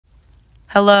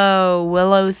Hello,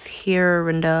 Willow's here,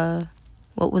 and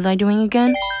what was I doing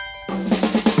again?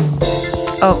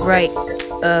 Oh, right.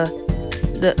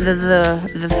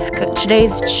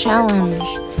 Today's challenge.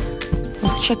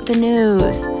 Let's check the news.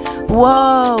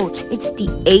 Whoa, it's the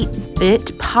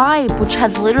 8-bit pipe, which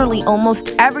has literally almost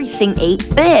everything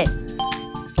 8-bit.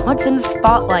 What's in the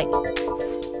spotlight?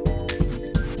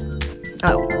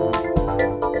 Oh.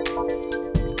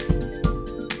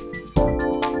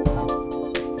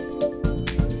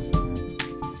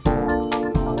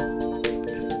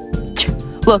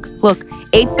 Look,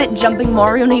 8-bit jumping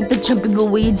Mario and 8-bit jumping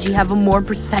Luigi have a more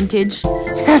percentage.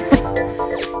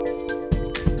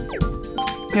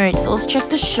 Alright, so let's check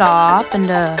the shop and,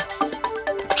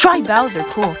 try Bowser,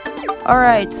 cool.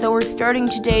 Alright, so we're starting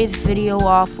today's video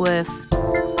off with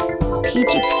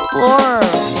Peach Explorer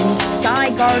and Sky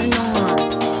Gardener.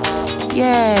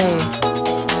 Yay.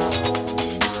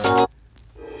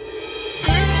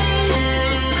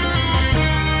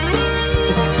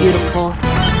 It's beautiful.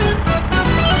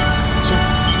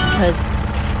 Because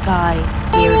sky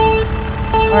here.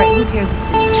 Alright, who cares? It's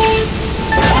delicious.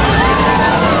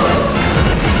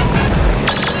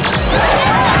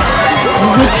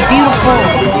 It's beautiful.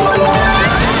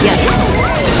 Yes.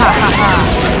 Ha ha ha.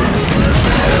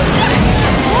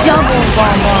 Double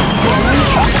bomb.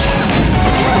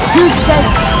 Who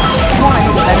says one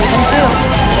is better than two?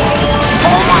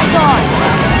 Oh my god!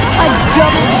 A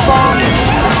double bomb.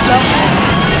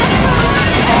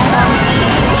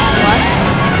 What?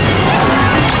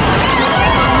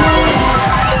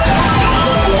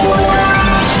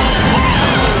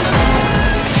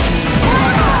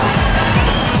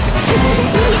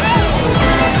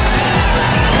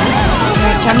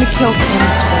 Time to kill him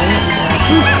today.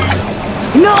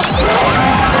 No!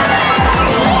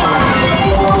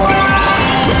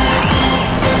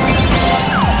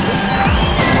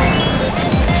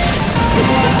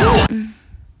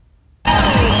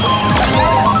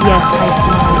 Yes, I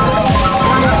do.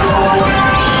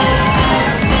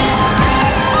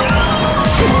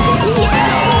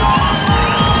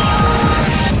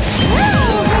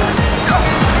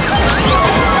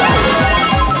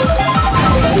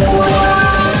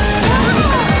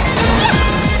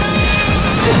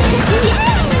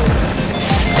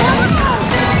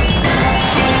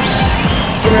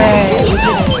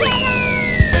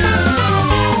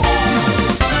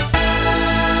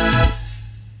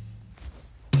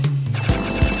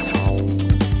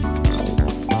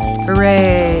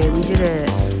 Hooray, we did it.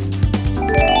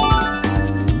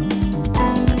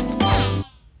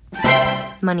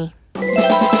 Money.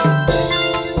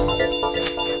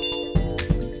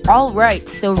 Alright,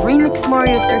 so Remix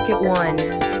Mario Circuit 1.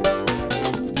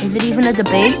 Is it even a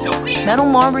debate? Metal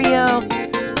Mario,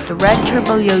 the Red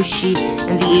Turbo Yoshi,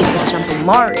 and the 8-bit Jumping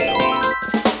Mario.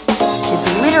 It's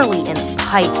literally in a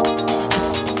pipe.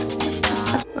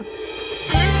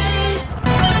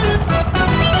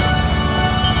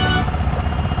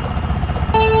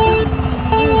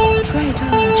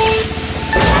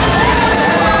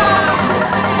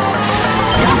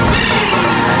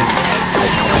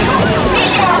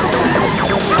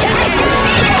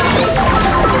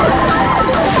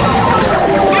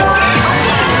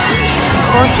 Of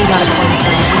course we gotta play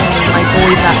my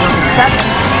boys at level 7,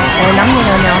 and I'm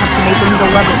gonna now have to make them go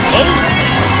level 8.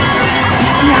 You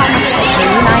see how much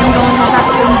pain I'm going to have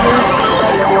to endure?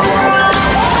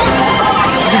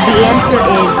 The answer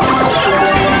is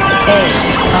A,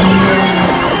 a million.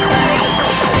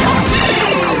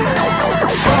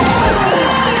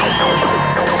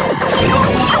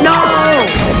 No!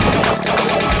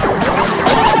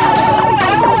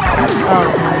 Oh,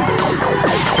 damn it.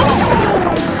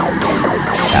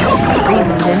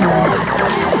 Reason, didn't I?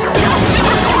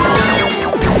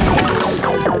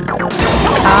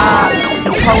 Ah,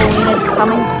 Halloween is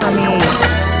coming for me.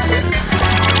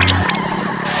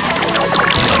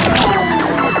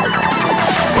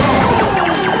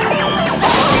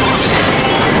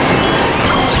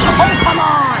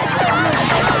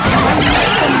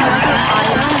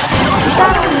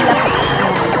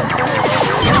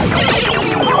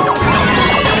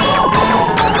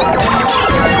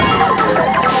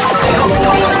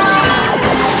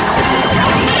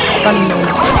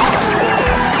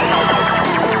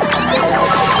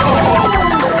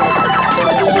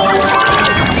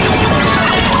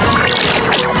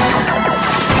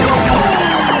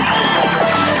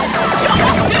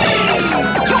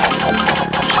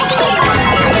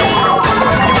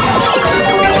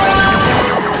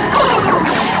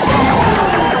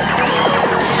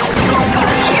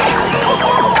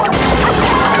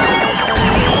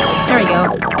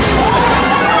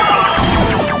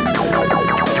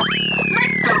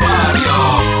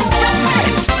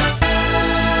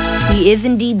 He is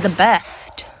indeed the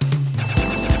best.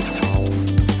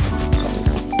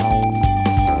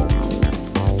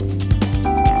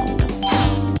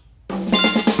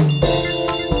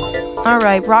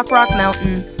 Alright, Rock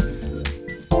Mountain.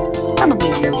 Probably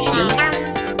Yoshi.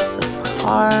 The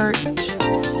cart.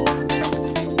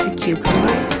 The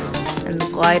cucumber. And the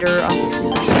glider, obviously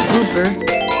the Hooper.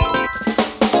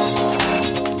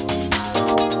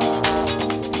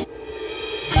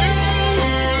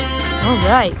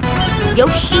 Alright,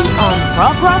 Yoshi on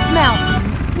Rock Mountain.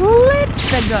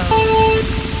 Let's go!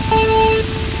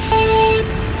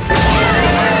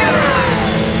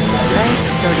 Alright,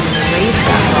 starting the race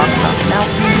on Rock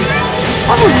Mountain.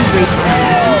 Probably racing.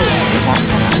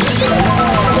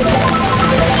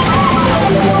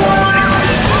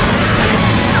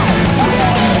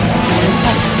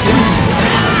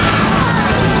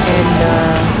 And,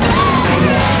 I'm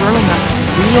scrolling up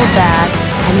real bad.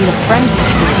 I need a frenzy to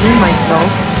redeem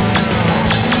myself.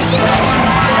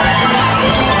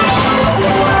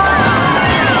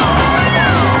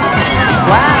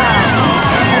 Wow!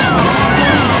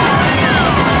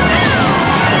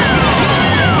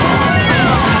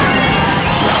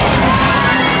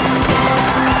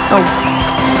 Oh.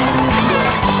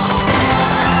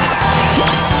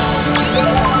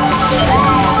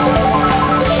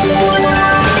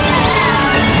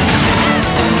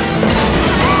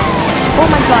 Oh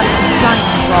my god, it's a giant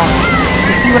rock.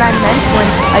 You see what I meant when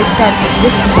I said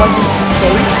this wasn't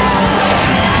safe?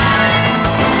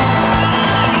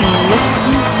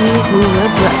 Looky here who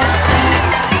was left.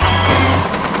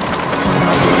 Oh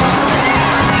my god.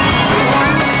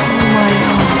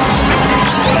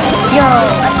 Yo,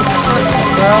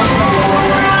 girl.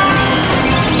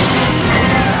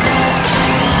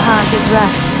 Get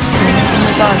wrecked. Oh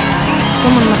my god.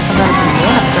 Someone must have had a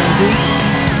banana frenzy.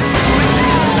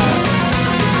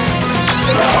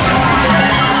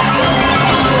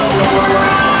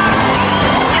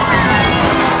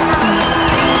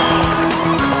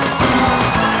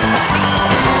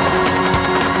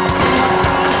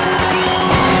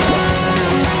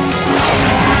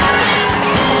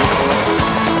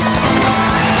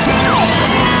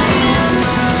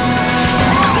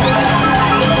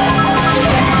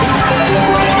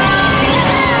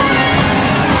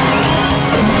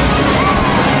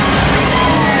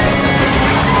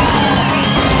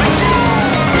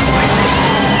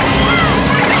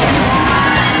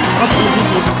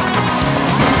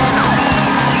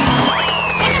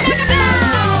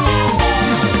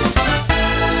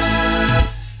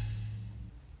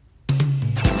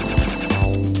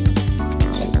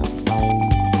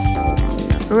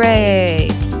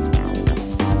 Hooray!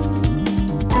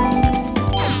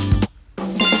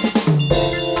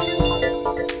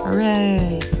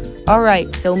 Hooray!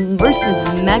 Alright, so versus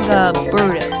Mega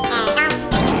Birdo.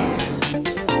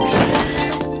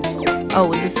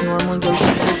 Oh, is this normal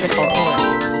Yoshi Circuit?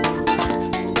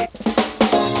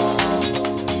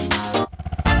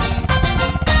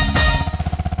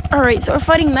 Alright, so we're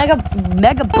fighting Mega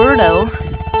Birdo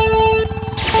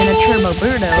and a Turbo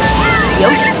Birdo.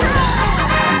 Yoshi.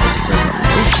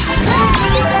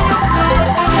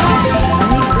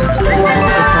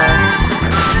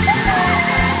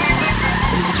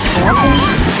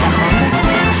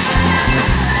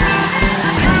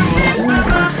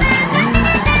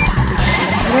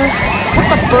 What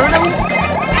the Birdo?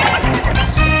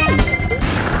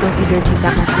 Don't you dare take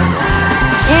that mushroom.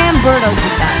 And Birdo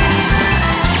took that.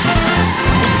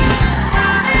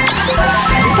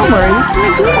 Don't worry, we can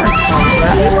redeem ourselves,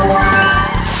 right?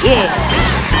 Yeah.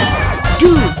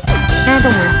 Dude! Nah,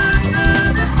 don't worry.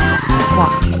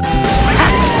 Watch.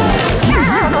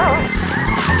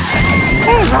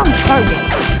 Hey, wrong target.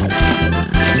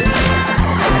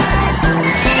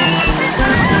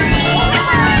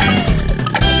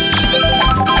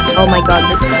 Oh my god,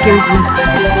 that scares me.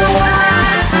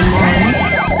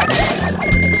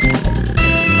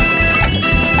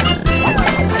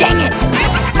 Dang it!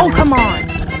 Oh, come on!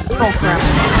 Oh, crap.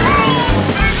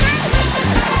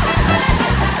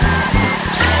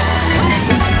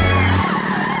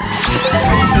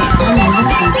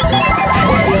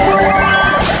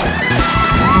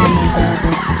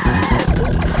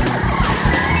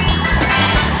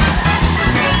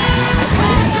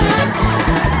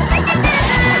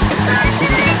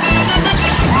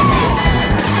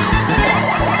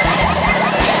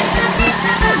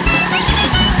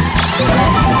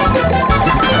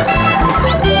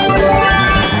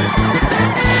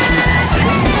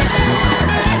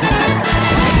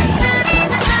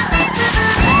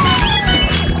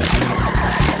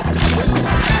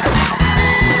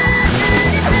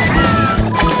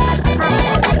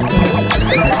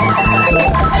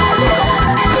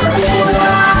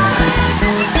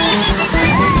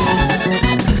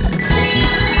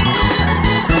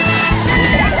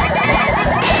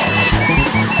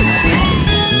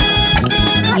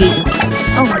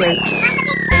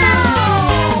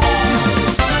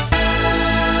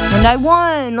 And I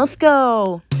won! Let's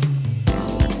go!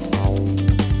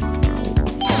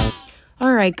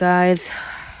 Alright, guys.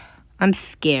 I'm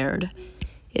scared.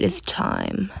 It is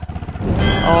time.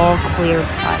 All clear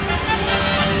pipes.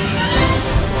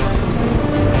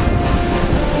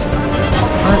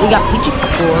 Alright, we got Peach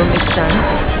Explorer, makes sense.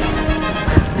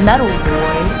 Metal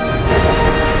Boy.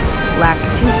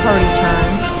 Lakitu Party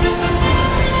Time.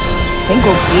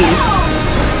 Bingo Peach.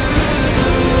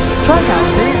 Try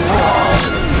Bowser.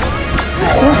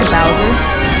 Think Bowser.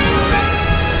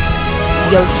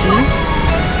 Yoshi.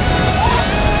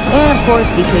 And of course,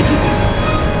 DKG.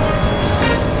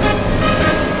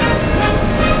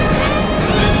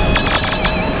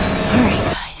 Alright,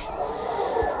 guys.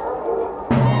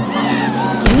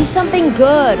 Give me something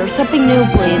good or something new,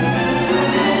 please.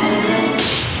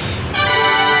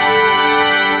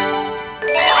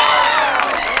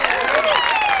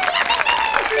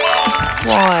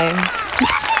 Why?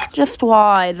 Just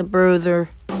why, the bruiser?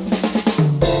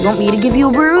 You want me to give you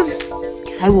a bruise?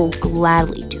 Because I will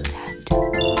gladly do that.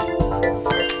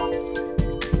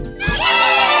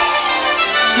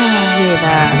 Hear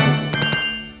that.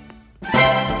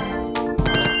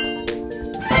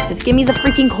 Just give me the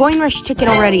freaking Coin Rush ticket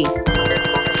already.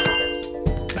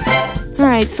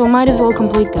 Alright, so might as well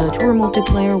complete the tour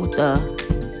multiplayer with the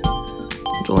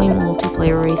Joy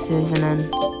multiplayer races and then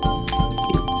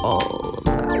do all of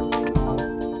that.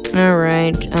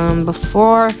 Alright,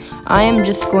 before I am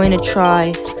just going to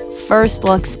try First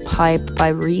Lux Pipe by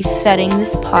resetting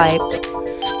this pipe.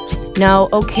 Now,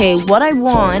 okay, what I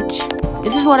want,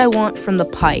 this is what I want from the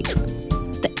pipe.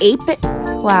 The 8-bit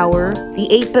flower, the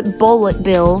 8-bit bullet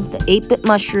bill, the 8-bit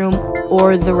mushroom,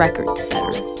 or the record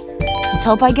setter. Let's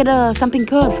hope I get something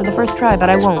good for the first try, but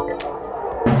I won't.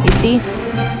 You see?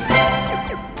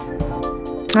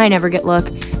 I never get luck.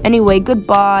 Anyway,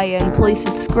 goodbye, and please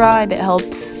subscribe. It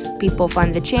helps people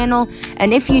find the channel.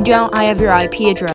 And if you don't, I have your IP address.